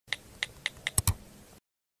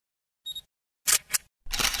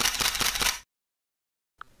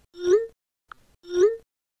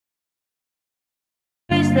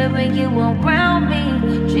that when you around me.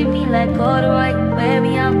 Treat me like corduroy, wear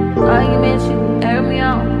me out. Arguments, you air me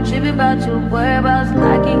out. Tripping about your whereabouts.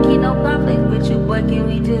 I can't keep no conflict with you, boy, can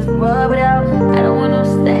we just rub it out? I don't want no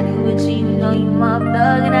steady with you, you know you my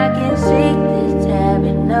thug. And I can't shake this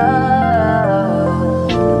habit, no.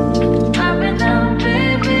 I've been down,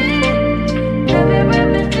 baby. Every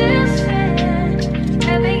repetition,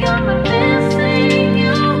 every you're missing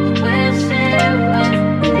you. Wish it was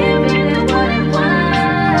living in what it was.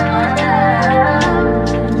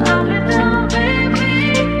 I've been down, baby.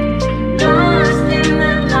 Lost in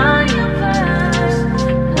the lion past.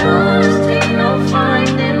 Lost in no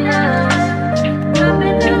finding us. I've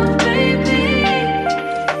been down, baby.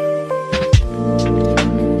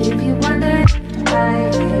 And if you wonder, I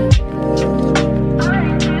do.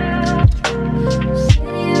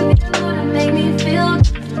 Make me feel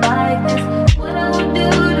just like this. What I would do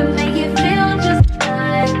to make you feel just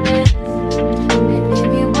like this. And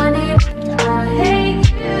if you want it, I hate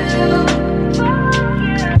you.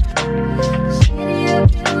 Shitty of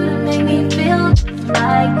you to make me feel just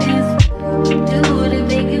like this. What I would do to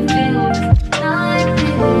make you feel just like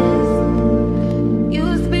this.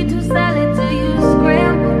 Used to be too silent till you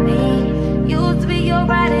scramble me. Used to be your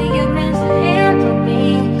rider, you meant to handle me.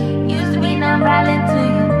 Used to be not violent till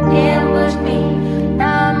you ambush me.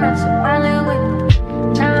 Now I'm at your violent with.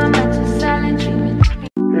 Now I'm at your silent treatment.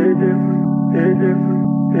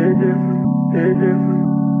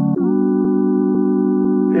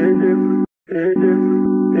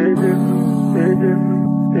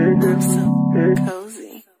 So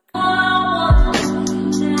cozy.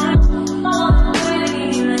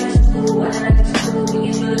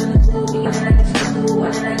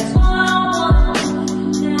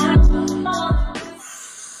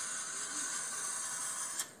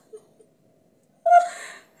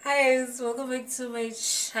 Hi guys, welcome back to my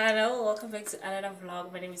channel. Welcome back to another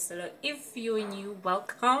vlog. My name is Hallo. If you're new,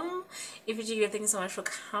 welcome. If you're new, thank you so much for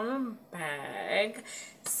coming back.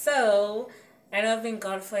 So I know I've been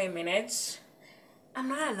gone for a minute. I'm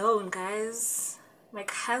not alone, guys. My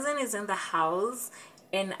cousin is in the house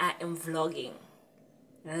and I am vlogging.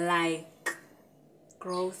 Like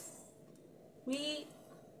growth. We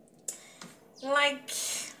like,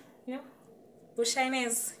 you know,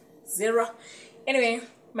 bushiness zero. Anyway,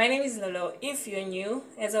 my name is Hallo. If you're new,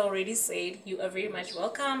 as I already said, you are very much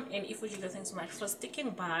welcome. And if you're thanks so much for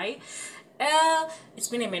sticking by. It's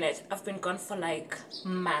been a minute. I've been gone for like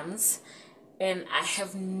months and I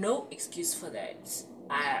have no excuse for that.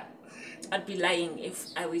 I'd be lying if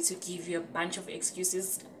I were to give you a bunch of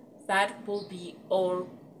excuses. That will be all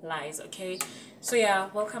lies, okay? So yeah,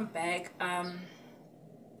 welcome back.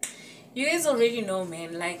 You guys already know,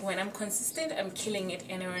 man, like when I'm consistent, I'm killing it,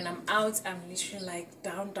 and when I'm out, I'm literally like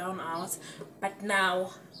down out. But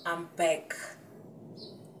now I'm back.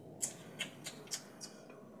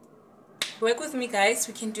 Work with me, guys,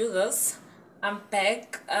 we can do this. I'm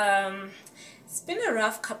back. It's been a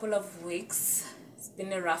rough couple of weeks. It's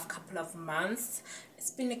been a rough couple of months.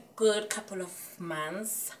 It's been a good couple of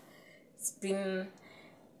months. It's been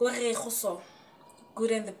good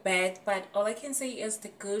and the bad, but all I can say is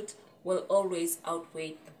the good will always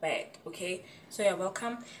outweigh the bad, okay? So yeah,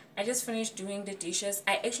 welcome. I just finished doing the dishes.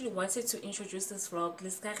 I actually wanted to introduce this vlog.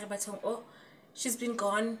 Oh, she's been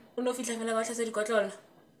gone.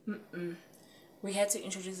 We had to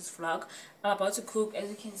introduce this vlog. I'm about to cook. As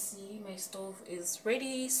you can see, my stove is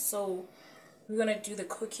ready, so we're gonna do the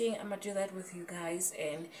cooking. I'm gonna do that with you guys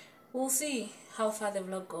and we'll see how far the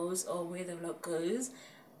vlog goes or where the vlog goes.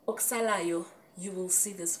 Oksalayo, you will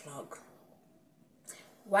see this vlog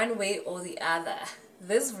one way or the other.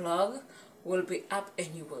 This vlog will be up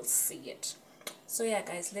and you will see it. So yeah,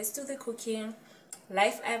 guys, let's do the cooking.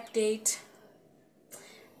 Life update.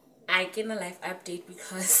 I get a life update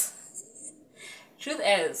because truth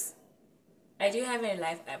is I do have a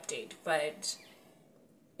life update, but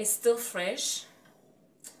it's still fresh.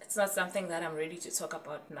 It's not something that I'm ready to talk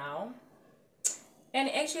about now. And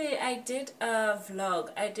actually I did a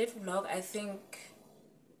vlog. I think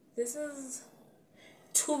this is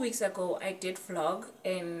 2 weeks ago. I did vlog,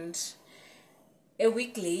 and a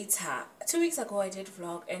week later, 2 weeks ago I did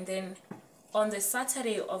vlog, and then on the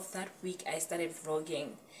Saturday of that week I started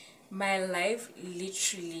vlogging. My life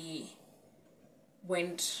literally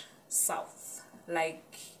went south, like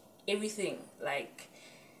everything. Like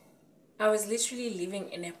I was literally living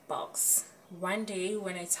in a box. One day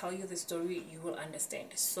when I tell you the story, you will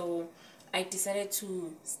understand. So I decided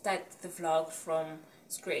to start the vlog from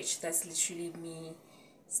scratch. That's literally me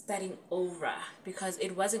starting over, because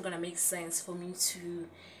it wasn't gonna make sense for me to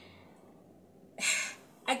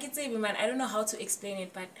I can say, man, I don't know how to explain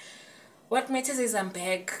it, but what matters is I'm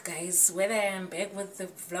back, guys. Whether I'm back with the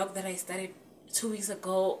vlog that I started 2 weeks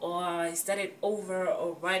ago or I started over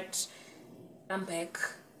or what, I'm back.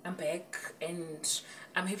 I'm back and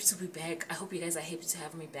I'm happy to be back. I hope you guys are happy to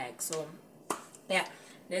have me back. So yeah,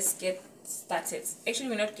 let's get started. Actually,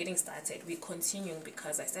 we're not getting started, we're continuing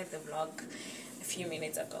because I started the vlog a few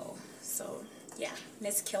minutes ago. So yeah,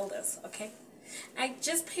 let's kill this. Okay, I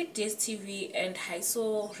just paid this TV and I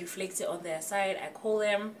saw reflected on their side. I call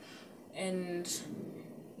them and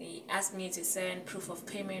they asked me to send proof of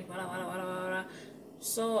payment, blah, blah, blah, blah, blah.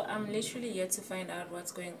 So I'm literally here to find out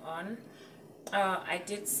what's going on. I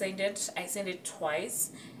did send it. I sent it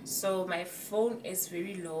twice. So my phone is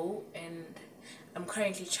very low and I'm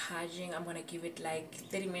currently charging. I'm gonna give it like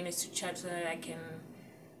 30 minutes to charge so that I can...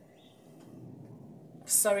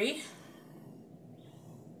 Sorry?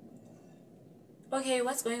 Okay,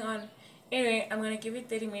 what's going on? Anyway, I'm gonna give it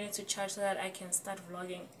 30 minutes to charge so that I can start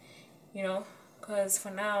vlogging, you know, because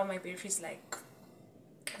for now my battery is like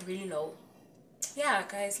really low. Yeah,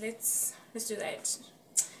 guys, let's do that.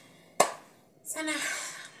 Sana,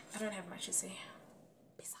 I don't have much to say.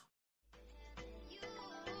 Peace out.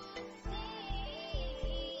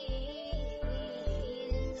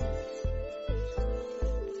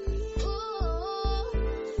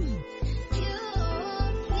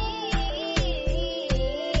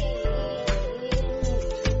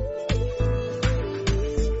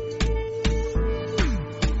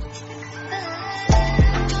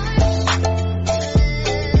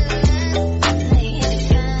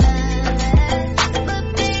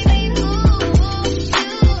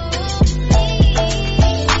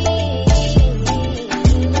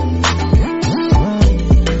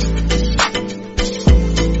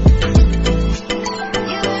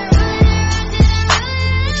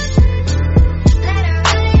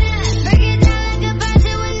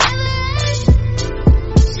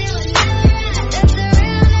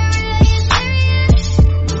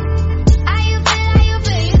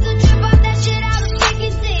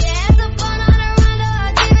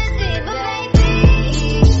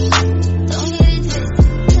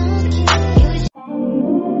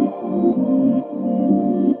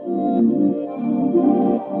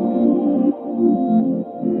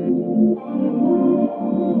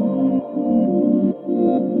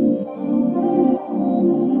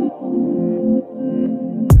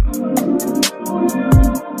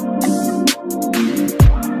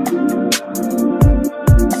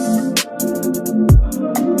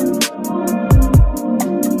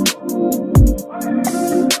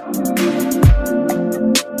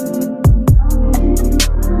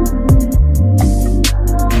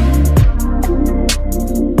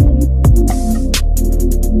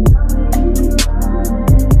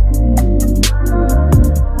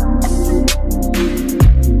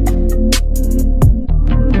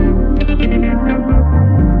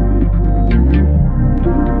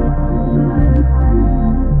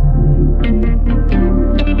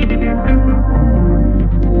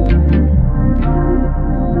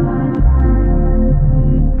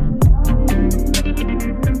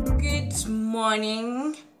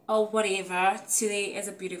 Or whatever. Today is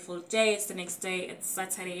a beautiful day. It's the next day. It's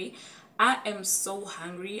Saturday. I am so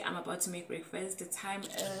hungry. I'm about to make breakfast. The time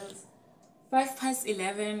is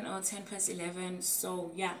 11 or 11.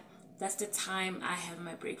 So yeah, that's the time I have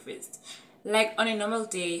my breakfast. Like on a normal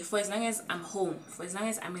day, for as long as I'm home, for as long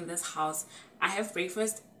as I'm in this house, I have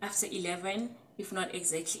breakfast after 11, if not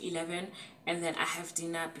exactly 11, and then I have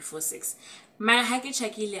dinner before 6. I'm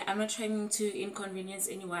not trying to inconvenience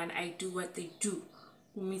anyone. I do what they do,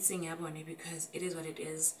 because it is what it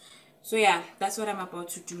is. So yeah, that's what I'm about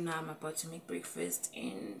to do now. I'm about to make breakfast,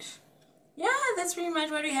 and yeah, that's pretty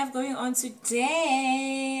much what we have going on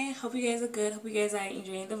today. Hope you guys are good. Hope you guys are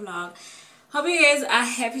enjoying the vlog. Hope you guys are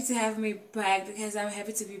happy to have me back, because I'm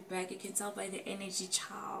happy to be back. You can tell by the energy,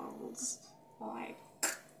 child. Like,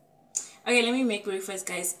 okay, let me make breakfast,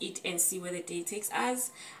 guys, eat and see where the day takes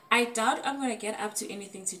us. I doubt I'm gonna get up to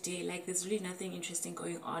anything today. Like, there's really nothing interesting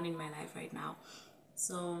going on in my life right now.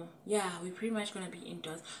 So yeah, we're pretty much gonna be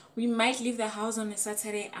indoors. We might leave the house on a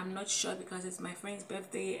Saturday. I'm not sure, because it's my friend's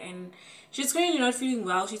birthday and she's currently not feeling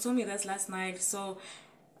well. She told me this last night. So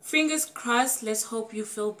fingers crossed. Let's hope you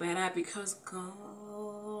feel better, because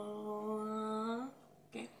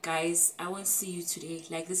okay, guys, I won't see you today.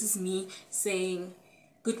 Like, this is me saying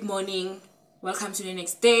good morning, welcome to the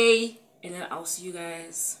next day, and then I'll see you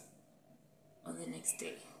guys on the next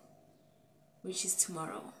day, which is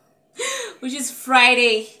tomorrow, which is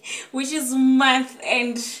Friday, which is month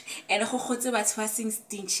end, and khotse batho ba sing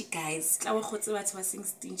stingy, guys. Tla ba khotse batho ba sing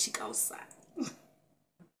stingy ka osa.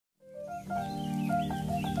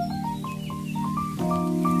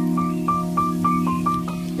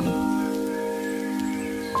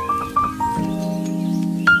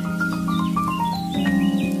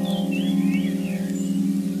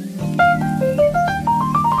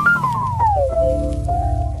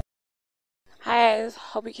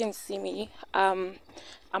 hope you can see me. I'm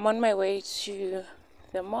on my way to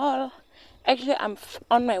the mall. Actually, I'm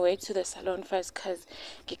on my way to the salon first because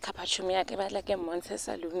like a month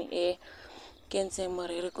salon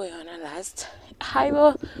last. Hi,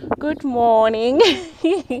 well, good morning.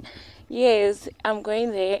 Yes, I'm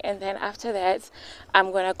going there, and then after that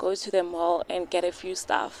I'm gonna go to the mall and get a few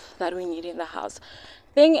stuff that we need in the house.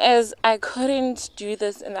 Thing is, I couldn't do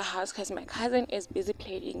this in the house because my cousin is busy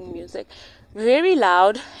playing music very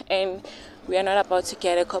loud and we are not about to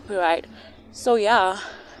get a copyright. So yeah,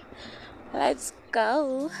 let's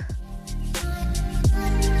go.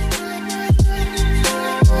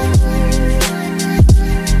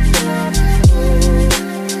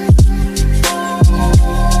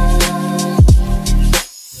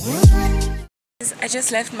 I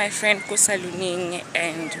just left my friend Kosaluning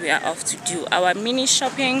and we are off to do our mini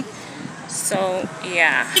shopping. So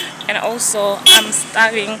yeah, and also I'm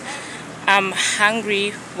starving, I'm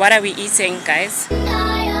hungry. What are we eating, guys?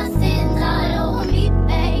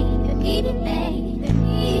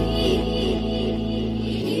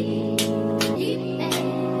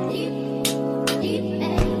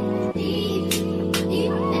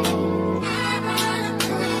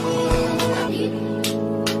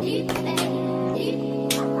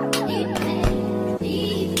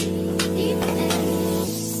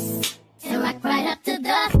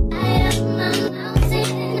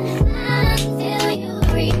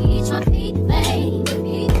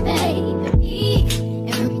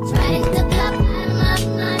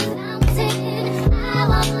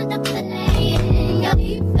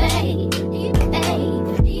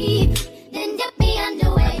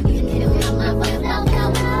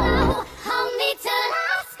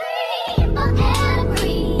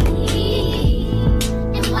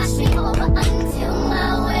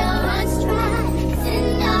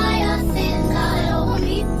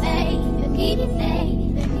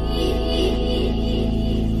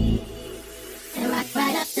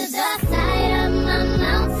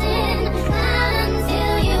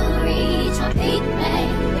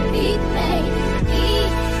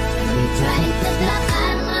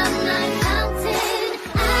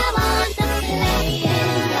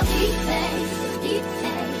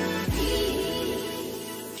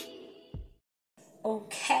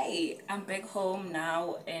 Okay, I'm back home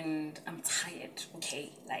now and I'm tired.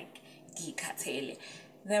 Okay, like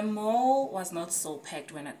the mall was not so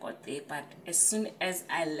packed when I got there, but as soon as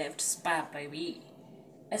I left Spa, baby,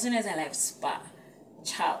 as soon as I left Spa,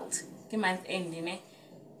 child, the month ending,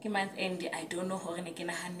 I don't know how I need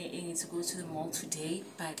to go to the mall today,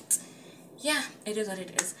 but yeah, it is what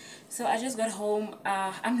it is. So I just got home.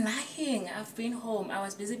 I'm lying, I've been home. I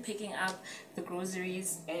was busy picking up the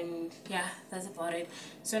groceries and yeah, that's about it.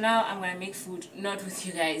 So now I'm gonna make food, not with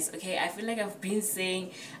you guys, okay? I feel like I've been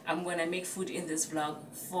saying I'm gonna make food in this vlog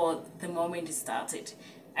for the moment it started.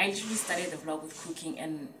 I literally started the vlog with cooking,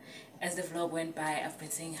 and as the vlog went by, I've been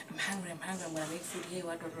saying I'm hungry, I'm gonna make food here,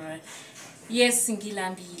 what. Yes,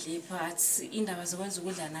 ngilambile, but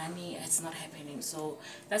it's not happening. So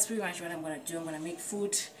that's pretty much what I'm gonna do. I'm gonna make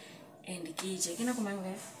food and it's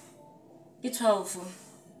 12.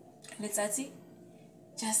 Let's see,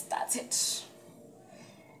 just started.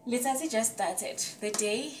 Just started. The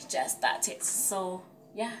day just started. So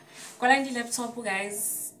yeah, the laptop,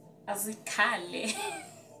 guys. As we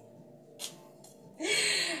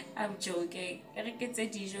I'm joking.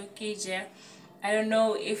 I don't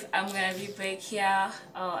know if I'm gonna be back here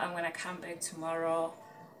or I'm gonna come back tomorrow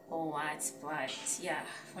or what, but yeah,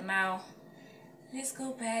 for now, let's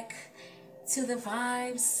go back to the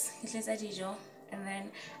vibes. And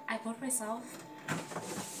then I bought myself.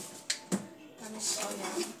 Let me show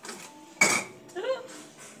you.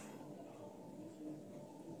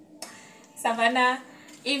 Savannah,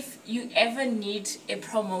 if you ever need a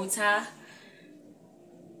promoter,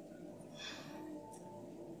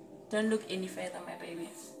 don't look any further, my baby.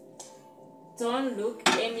 Don't look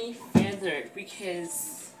any further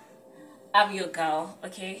because I'm your girl,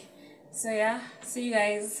 okay? So yeah, see you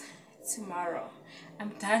guys tomorrow.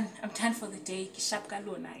 I'm done for the day. Kishapka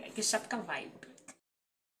lona, kishapka vibe.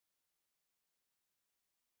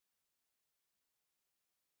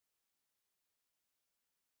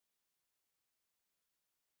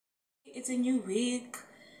 It's a new week.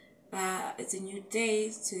 It's a new day.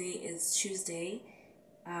 Today is Tuesday.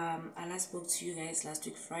 I last spoke to you guys last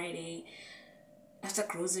week Friday after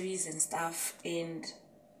groceries and stuff, and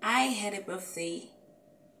I had a birthday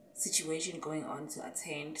situation going on to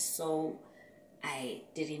attend, so I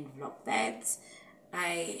didn't vlog that.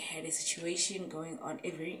 I had a situation going on,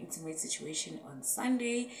 a very intimate situation on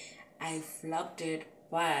Sunday. I vlogged it,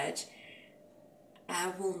 but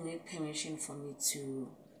I will need permission for me to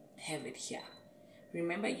have it here.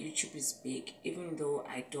 Remember, YouTube is big, even though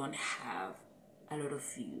I don't have a lot of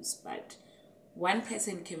views, but one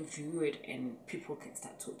person can view it and people can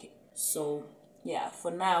start talking. So yeah,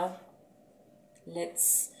 for now,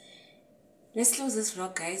 let's close this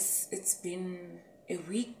vlog, guys. It's been a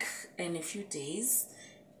week and a few days,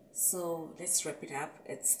 so let's wrap it up.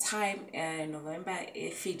 It's time. November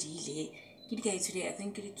fedile. Today I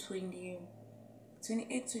think it's 28,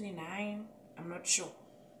 29, I'm not sure.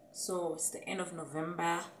 So it's the end of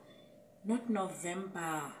November, not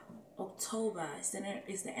November, October. It's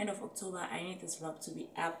the end of October. I need this vlog to be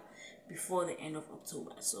up before the end of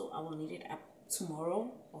October, so I will need it up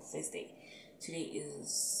tomorrow or Thursday. Today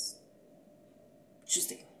is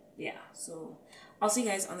Tuesday. Yeah, so I'll see you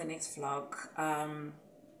guys on the next vlog.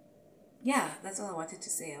 Yeah, that's all I wanted to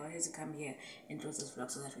say. I wanted to come here and close this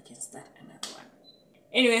vlog so that we can start another one.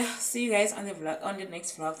 Anyway, see you guys on the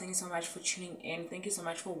next vlog. Thank you so much for tuning in. Thank you so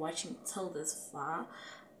much for watching till this far.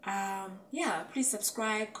 Yeah, please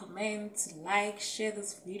subscribe, comment, like, share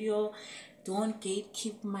this video. Don't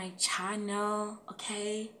gatekeep my channel,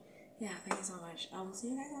 okay? Yeah, thank you so much. I will see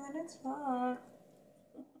you guys on the next vlog.